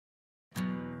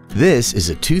This is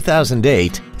a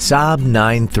 2008 Saab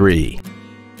 9-3.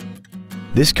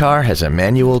 This car has a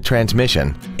manual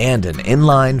transmission and an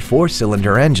inline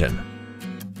 4-cylinder engine.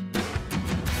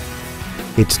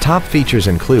 Its top features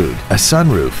include a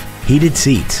sunroof, heated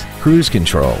seats, cruise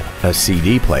control, a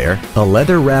CD player, a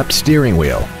leather-wrapped steering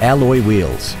wheel, alloy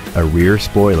wheels, a rear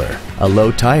spoiler, a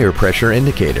low tire pressure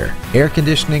indicator, air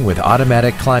conditioning with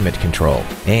automatic climate control,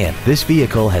 and this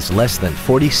vehicle has less than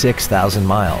 46,000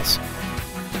 miles.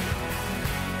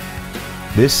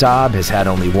 This Saab has had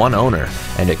only one owner,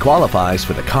 and it qualifies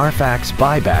for the Carfax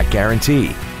buyback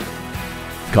guarantee.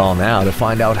 Call now to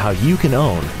find out how you can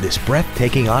own this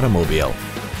breathtaking automobile.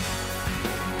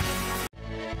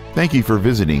 Thank you for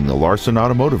visiting the Larson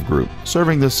Automotive Group,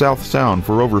 serving the South Sound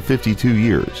for over 52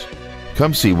 years.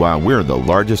 Come see why we're the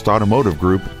largest automotive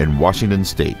group in Washington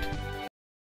State.